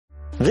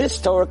This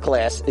Torah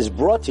class is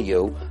brought to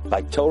you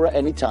by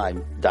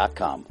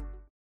TorahAnytime.com.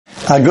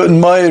 Guten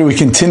Morgen. We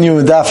continue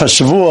with Daf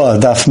HaShavua,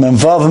 Daf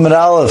Memvav Amud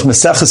Aleph,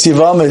 Maseches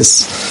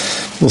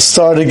Yevamis. We'll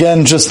start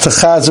again just to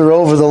chazer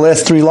over the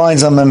last three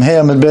lines on Memhei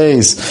Amud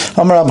Beis.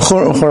 Amar Rav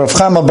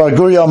Chama Bar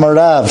Guria Amar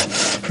Rav.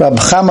 Rav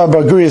Chama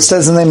Bar Guria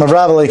says the name of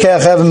Rav,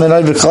 Leikeach Eved min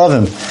Oved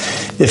Kachavim.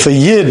 If a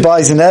Yid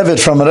buys an Eved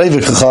from an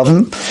Oved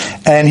Kachavim,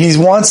 and he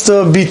wants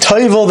to be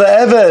toivel the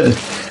Eved,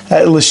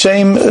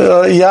 l'shem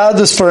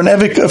yadus for an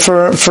Eved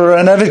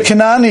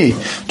Kanani,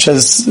 which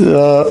has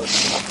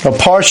a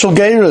partial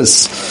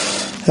gerus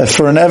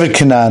for an Eved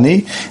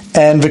Kanani,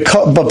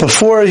 but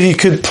before he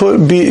could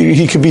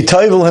be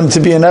toivel him to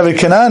be an Eved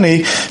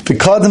Kanani,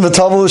 v'kadim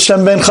v'tavel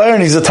l'shem ben chayr,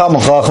 and he's a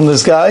Talmid Chacham,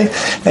 this guy,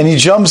 and he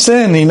jumps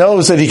in. He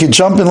knows that he could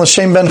jump in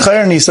l'shem ben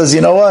chayr, and he says,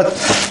 you know what?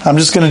 I'm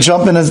just going to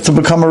jump in to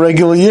become a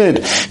regular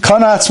Yid.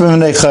 Kanatz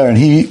b'nei chayr, and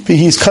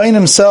he's kind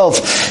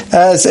himself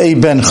as a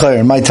ben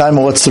chayr. My time,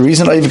 what's the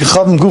reason? Because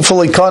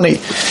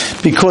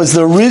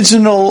the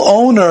original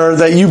owner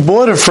that you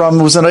bought it from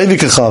was an Oved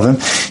Kachavim.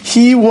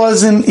 He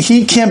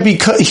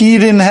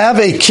didn't have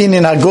a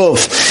kinyan haguf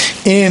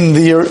in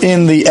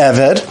the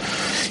Eved.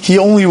 He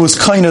only was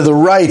kind of the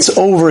rights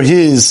over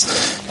his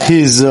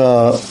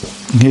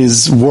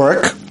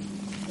work.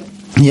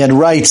 He had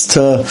rights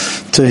to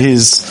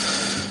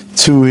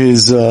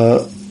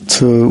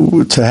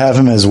have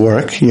him as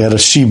work. He had a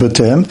shiba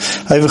to him. He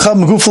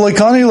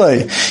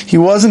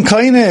wasn't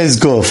kaina his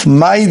guf.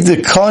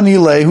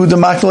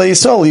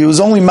 He was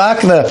only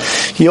makna.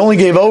 He only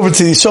gave over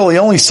to the soul. He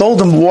only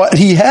sold him what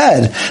he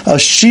had, a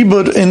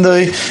shiba in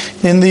the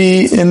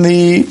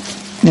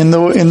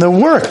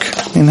work,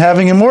 in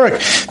having him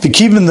work.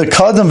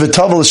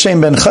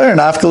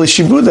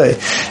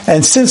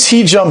 And since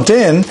he jumped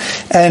in,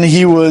 and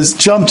he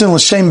jumped in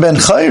l'shem ben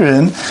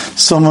chayrin,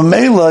 so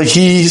mamela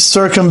he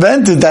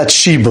circumvented that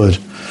shibud,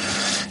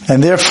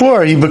 and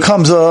therefore he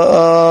becomes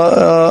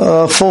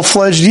a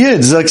full-fledged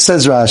yid. Like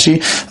says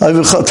Rashi,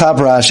 top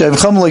Rashi,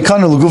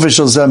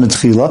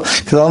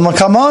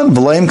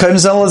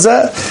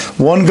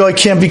 one guy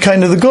can't be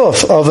kind of the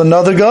guf of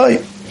another guy.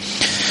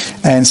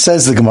 And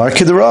says the Gemara,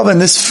 Kidarava,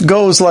 and this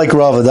goes like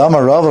Rava.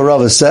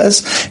 Rava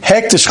says,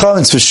 Hektish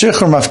chavins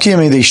v'shichur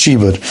mafkiyim idei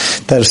shibud.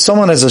 That if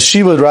someone has a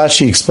shibud,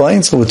 Rashi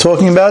explains what we're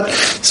talking about.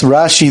 So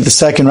Rashi, the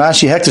second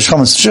Rashi, Hektish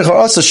chavins v'shichur,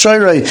 also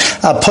shoyrei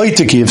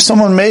apoitiki. If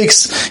someone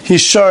makes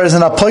his shar as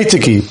an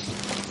apoitiki,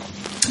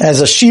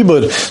 as a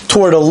shibud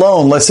toward a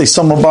loan, let's say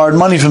someone borrowed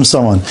money from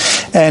someone,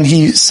 and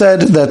he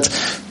said that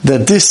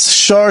this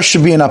shar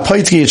should be an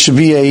apaitki, it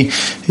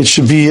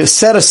should be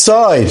set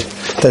aside,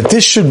 that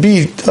this should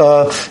be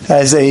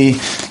as a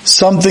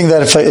something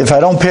that if I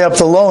don't pay up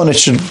the loan, it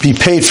should be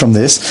paid from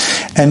this,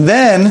 and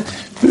then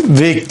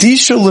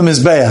V'ikdishu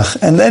l'mizbeach,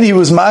 and then he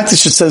was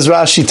makdish, it says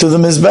Rashi, to the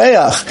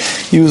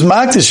mizbeach. He was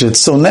makdish it.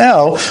 So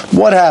now,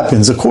 what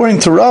happens?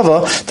 According to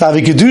Rava,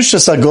 tavi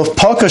kedushas aguf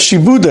paka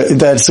shibuda.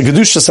 That's a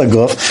kedushas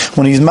aguf.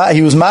 When he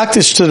was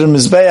makdish to the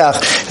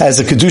mizbeach as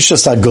a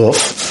kedushas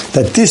aguf,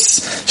 that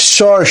this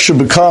shar should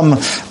become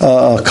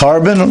a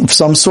carbon of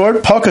some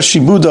sort. Paka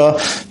shibuda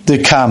de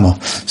kama.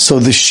 So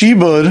the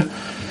shibud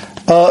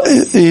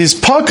is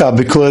paka,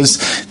 because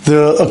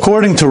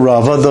according to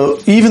Rava,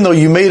 even though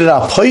you made it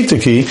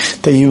apaitiki,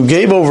 that you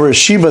gave over a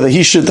shiba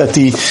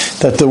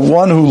that the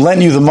one who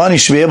lent you the money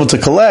should be able to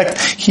collect,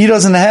 he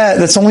doesn't have.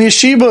 That's only a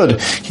shibud.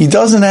 He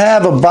doesn't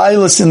have a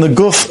bailus in the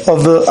guf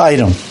of the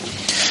item.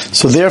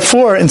 So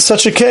therefore, in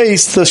such a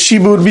case, the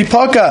shiba would be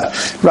paka.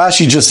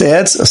 Rashi just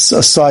adds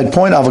a side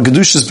point of a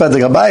kedushas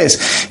bedek habayis.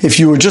 If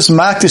you were just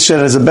makdish it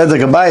as a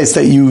bedek habayis,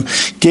 that you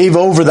gave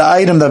over the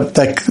item that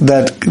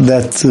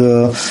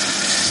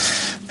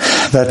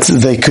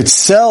they could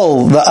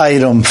sell the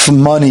item for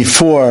money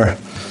for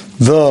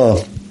the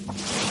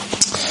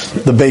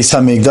Beis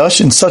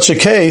Hamikdash. In such a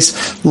case,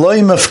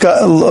 loy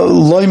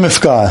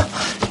mifka.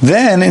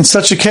 Then, in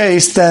such a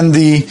case, then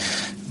the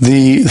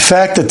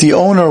fact that the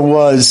owner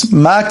was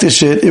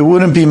makdish it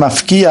wouldn't be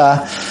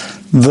mafkia,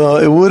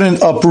 it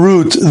wouldn't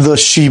uproot the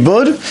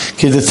shibud,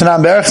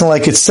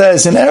 like it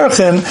says in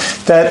Erechim,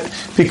 that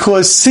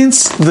because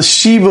since the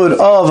shibud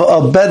of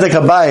a bedek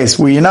habayis,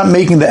 where you're not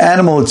making the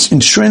animal, it's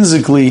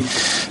intrinsically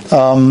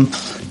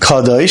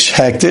kadosh,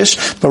 hektish,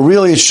 but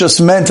really it's just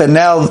meant that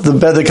now the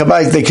bedek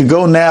habayis, they could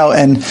go now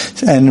and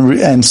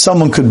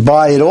someone could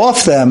buy it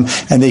off them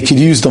and they could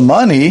use the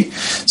money.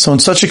 So in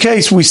such a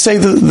case, we say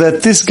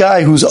that this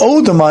guy who's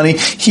owed the money,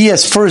 he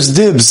has first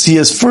dibs, he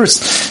has a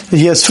first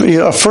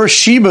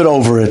shibud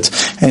over it,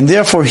 and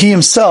therefore he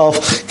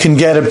himself can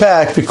get it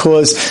back,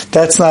 because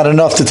that's not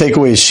enough to take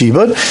away his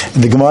shibud.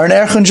 The Gemara in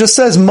Erechim just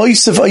says,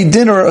 Moisav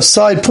Aydinner, a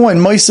side point,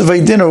 Moisav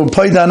Aydinner,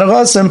 Upaydan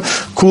Arasim,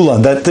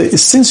 Kulan, that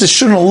since it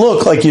shouldn't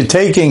look like you're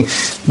taking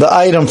the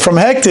item from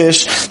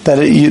hektish, that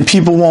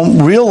people won't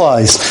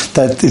realize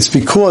that it's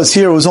because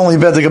here it was only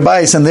bedek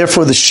habayis, and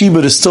therefore the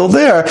shibud is still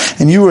there,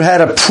 and you had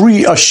a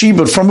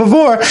shibud from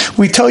before.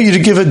 We tell you to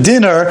give a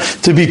dinner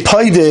to be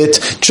paid it,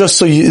 just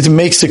so it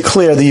makes it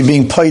clear that you're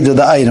being paid to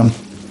the item.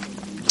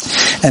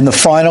 And the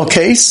final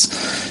case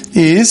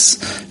is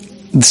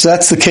So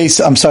that's the case.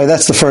 I'm sorry,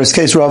 that's the first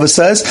case. Rava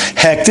says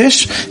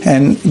hektish,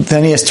 and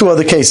then he has two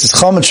other cases: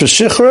 chametz for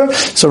shichur.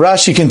 So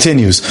Rashi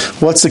continues.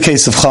 What's the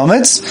case of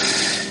chametz?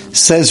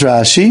 Says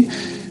Rashi.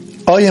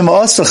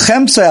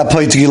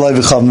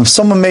 If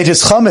someone made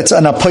his chametz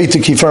an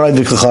apoitiki for Rav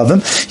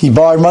Chachavim, he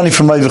borrowed money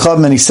from Rav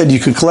Chachavim and he said you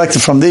could collect it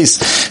from these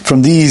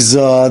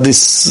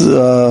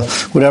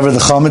whatever the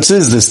chametz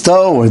is, this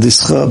dough or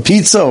this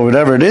pizza or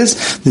whatever it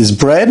is, this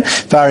bread, and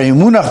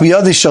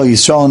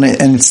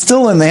it's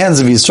still in the hands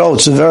of Yisrael,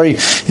 which is a very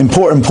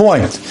important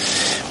point.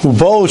 And it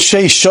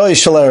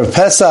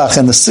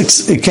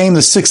came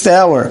the 6th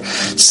hour,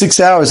 6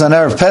 hours on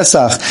Erev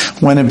Pesach,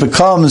 when it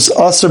becomes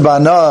Asr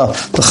Ba'ana,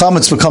 the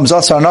chametz becomes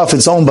Asr Anaf,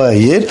 it's owned by a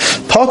Yid.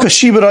 Paka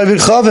Shibud Rav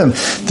Chachavim,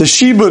 the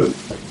Shibud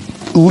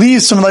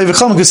leaves from Rav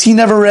Chachavim because he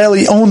never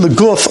really owned the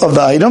guf of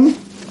the item.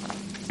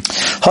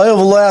 And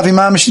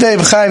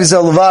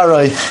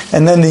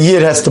then the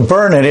Yid has to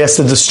burn it, he has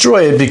to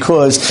destroy it,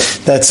 because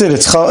that's it.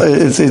 It's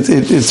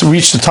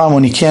reached the time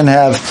when he can't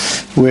have,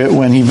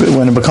 when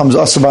it becomes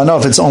Asr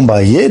Ba'ana, it's owned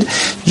by a Yid.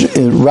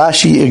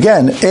 Rashi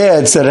again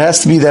adds that it has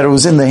to be that it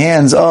was in the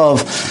hands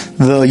of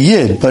the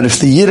Yid. But if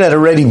the Yid had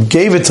already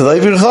gave it to the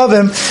Rav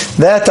Chachavim,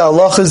 that the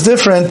halacha is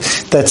different.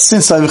 That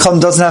since the Rav Chachavim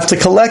doesn't have to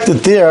collect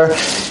it there,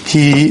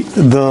 the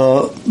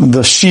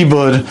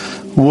shibud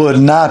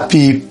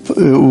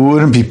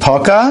wouldn't be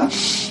paka.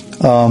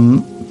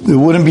 It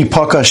wouldn't be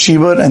paka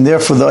shibud, and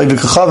therefore the Oivik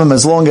Chachavim,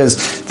 as long as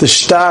the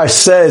shtar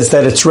says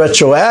that it's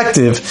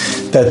retroactive,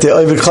 that the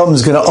Oivik Chachavim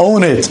is going to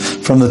own it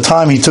from the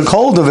time he took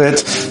hold of it,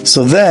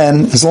 so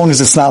then, as long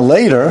as it's not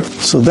later,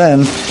 so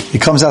then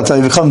it comes out to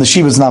Oivik Chachavim, the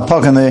shibud is not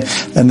paka, and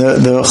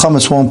the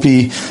chametz won't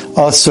be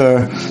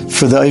aser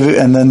for the Oivik,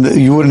 and then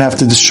you wouldn't have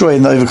to destroy it,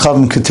 and the Oivik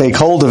Chachavim could take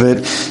hold of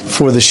it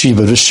for the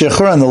shibud. The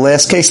shichur, in the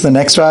last case, the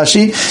next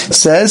Rashi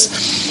says,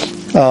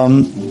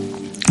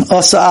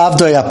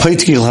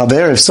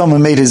 if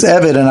someone made his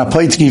eved an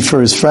apoitki for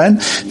his friend,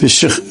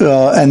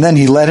 and then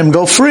he let him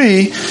go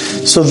free,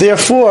 so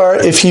therefore,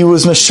 if he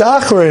was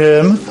meshacher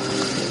him,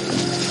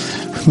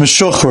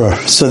 meshuchra,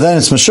 so then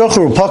it's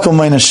meshuchra upakel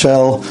mein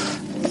shel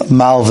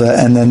malva,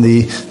 and then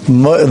the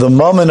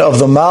moment of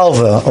the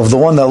malva, of the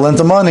one that lent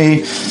the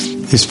money,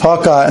 is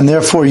paka, and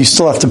therefore you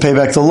still have to pay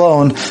back the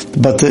loan,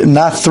 but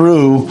not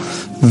through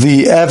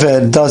the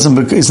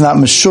Eved is not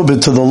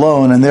meshubed to the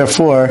loan, and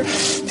therefore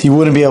he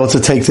wouldn't be able to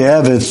take the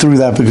Eved through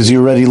that because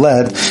you already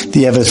let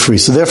the Eved free.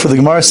 So therefore the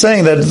Gemara is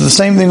saying that the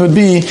same thing would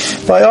be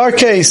by our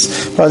case.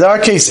 But our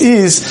case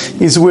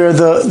is where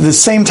the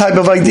same type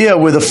of idea,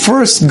 where the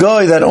first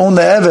guy that owned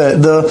the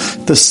Eved,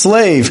 the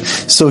slave,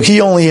 so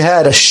he only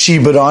had a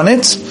shibud on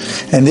it,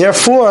 and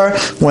therefore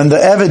when the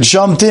Eved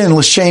jumped in,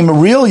 l'shem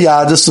real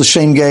yadus,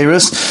 l'shem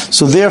geiris,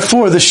 so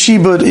therefore the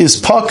shibud is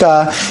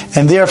paka,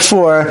 and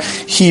therefore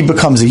he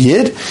becomes a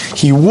Yid.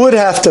 He would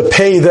have to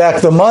pay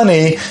back the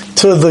money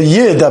to the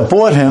Yid that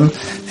bought him.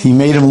 He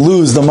made him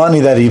lose the money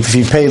that if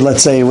he paid,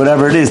 let's say,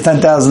 whatever it is,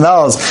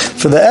 $10,000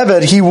 for the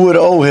Eved, he would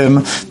owe him,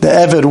 the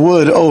Eved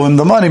would owe him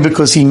the money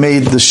because he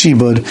made the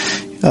shibud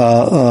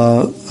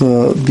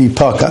be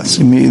pakas.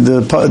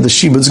 The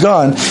shibud's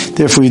gone,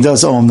 therefore he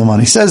does owe him the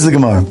money. Says the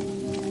Gemara.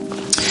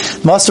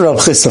 Master Rav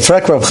Chisda,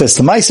 Frek Rav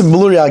Chisda, Ma'aseh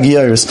Beluria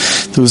Hagiyaris.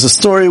 There was a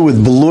story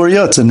with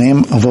Beluria, it's a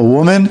name of a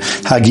woman,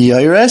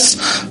 Hagiyaris.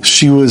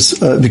 She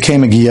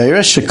became a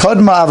Giyaris.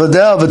 Shekadma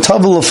Avadeh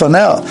V'Tavu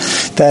L'Faneh.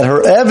 That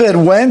her Eved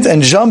went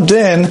and jumped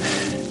in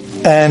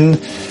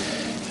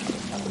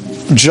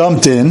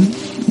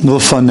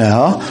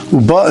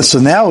L'Faneh. So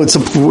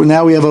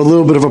now we have a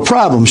little bit of a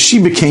problem. She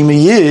became a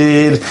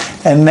Yid,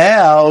 and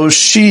now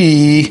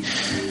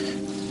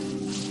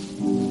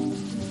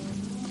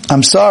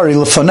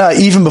L'Faneh,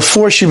 even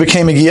before she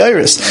became a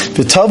Giyaris.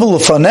 V'Tavu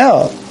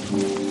L'Faneh,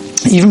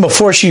 even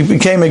before she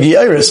became a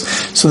Giyaris.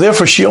 So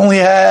therefore she only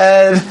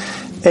had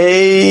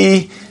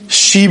a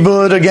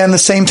shibud, again the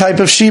same type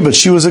of shibud.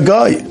 She was a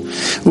guy.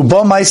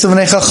 Uba Ma'aseh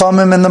v'nei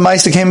Chachamim, and the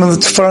Ma'aseh came in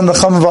front of the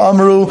Chachamim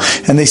v'Amru,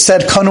 and they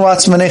said Kanu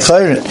atzmo v'nei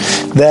Chayrin,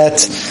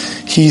 that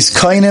he's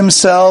kain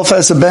himself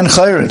as a ben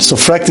chayrin. So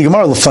frek the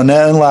Gemara,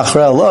 l'faneh and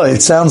la'achra Allah.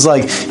 It sounds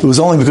like it was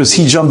only because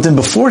he jumped in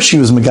before she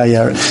was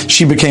megayer,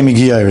 she became a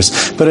giyaris.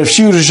 But if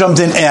she would have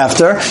jumped in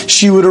after,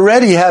 she would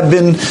already have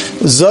been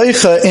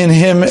zoicha in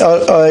him,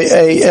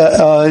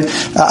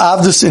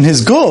 avdus in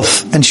his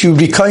guf, and she would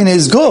be kain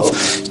his guf.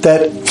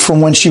 That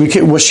from when she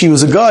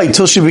was a guy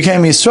till she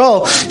became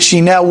Yisrael,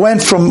 she now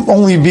went from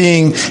only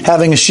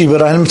having a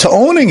shibud on him to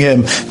owning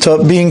him, to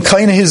being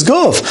kain his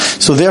guf.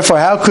 So therefore,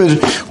 how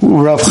could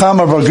Rav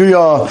Chama Bar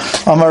Guya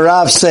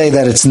Amarav say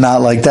that it's not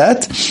like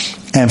that?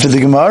 And for the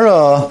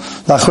Gemara,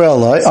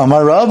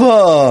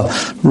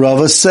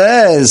 Rava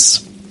says,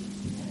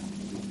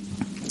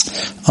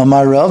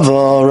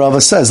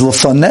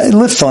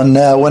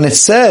 Lifana, when it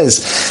says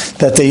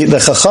that the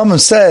Chachamim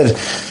said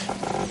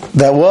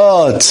that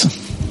what?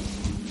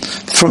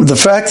 From the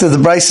fact that the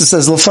Brisa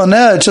says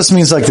Lefaneh, it just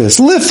means like this.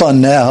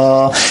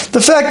 Lefaneh,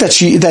 the fact that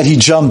he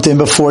jumped in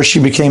before she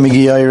became a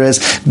Giyaris,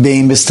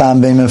 Bein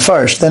Bistam, Bein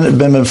Mefarish, then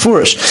Bein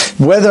Mefurish.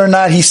 Whether or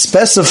not he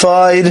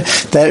specified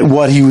that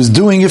what he was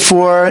doing it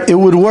for, it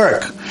would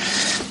work.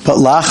 But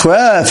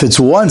Lachre, if it's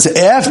once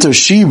after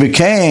she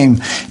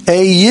became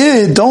a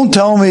Yid, don't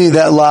tell me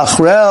that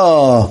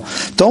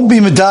Lachre, don't be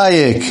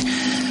Medayik.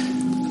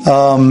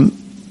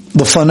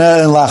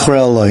 L'faneh and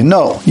Lachrel.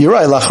 No, you're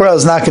right. Lachrel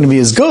is not going to be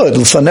as good.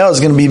 L'faneh is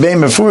going to be Bein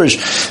Mefurish,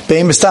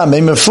 Bein Bistam,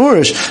 Bein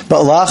Mefurish.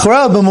 But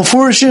Lachrel, Bein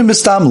Mefurishim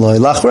Bistam loy.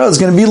 Lachrel is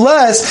going to be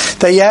less.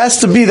 That it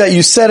has to be that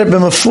you said it Bein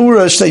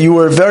Mefurish, that you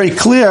were very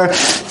clear,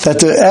 that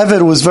the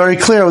Eved was very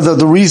clear that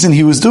the reason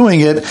he was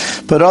doing it,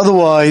 but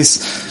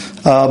otherwise,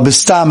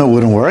 Bistam it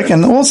wouldn't work.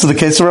 And also the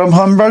case of Rav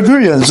Ham Bar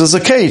Guria. This was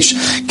a case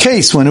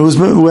when it was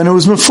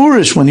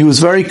Mefurish, when he was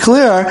very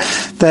clear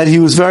that he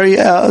was very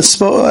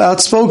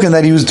outspoken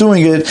that he was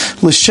doing it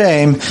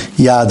l'shem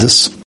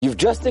yadus. You've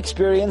just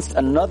experienced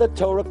another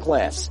Torah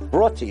class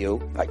brought to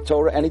you by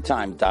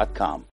TorahAnytime.com.